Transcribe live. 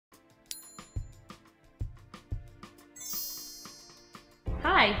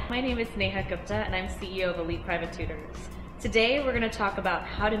Hi, my name is Neha Gupta and I'm CEO of Elite Private Tutors. Today we're going to talk about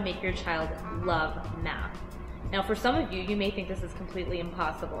how to make your child love math. Now for some of you, you may think this is completely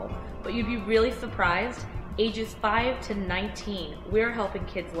impossible, but you'd be really surprised. Ages 5 to 19, we're helping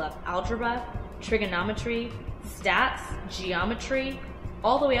kids love algebra, trigonometry, stats, geometry,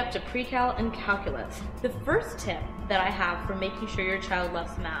 all the way up to pre-cal and calculus. The first tip that I have for making sure your child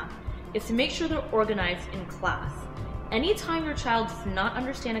loves math is to make sure they're organized in class. Anytime your child does not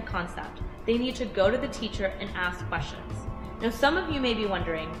understand a concept, they need to go to the teacher and ask questions. Now some of you may be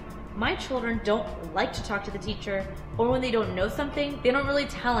wondering, my children don't like to talk to the teacher, or when they don't know something, they don't really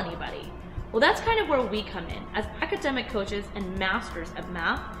tell anybody. Well, that's kind of where we come in. As academic coaches and masters of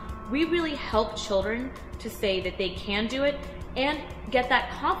math, we really help children to say that they can do it and get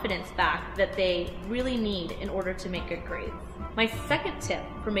that confidence back that they really need in order to make good grades. My second tip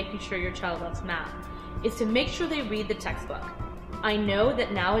for making sure your child loves math is to make sure they read the textbook. I know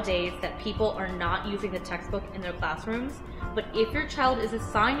that nowadays that people are not using the textbook in their classrooms, but if your child is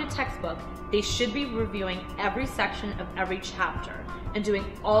assigned a textbook, they should be reviewing every section of every chapter and doing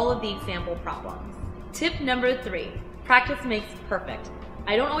all of the example problems. Tip number 3, practice makes perfect.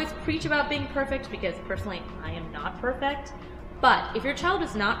 I don't always preach about being perfect because personally I am not perfect, but if your child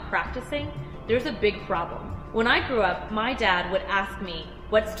is not practicing, there's a big problem. When I grew up, my dad would ask me,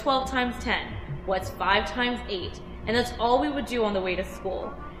 what's 12 times 10? What's 5 times 8? And that's all we would do on the way to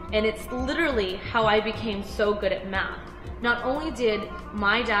school. And it's literally how I became so good at math. Not only did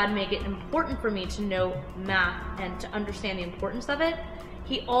my dad make it important for me to know math and to understand the importance of it,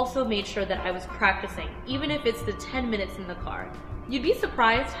 he also made sure that I was practicing, even if it's the 10 minutes in the car. You'd be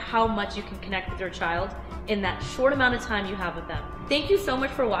surprised how much you can connect with your child in that short amount of time you have with them. Thank you so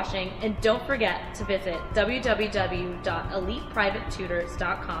much for watching, and don't forget to visit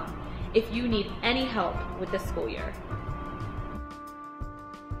www.eliteprivatetutors.com if you need any help with this school year.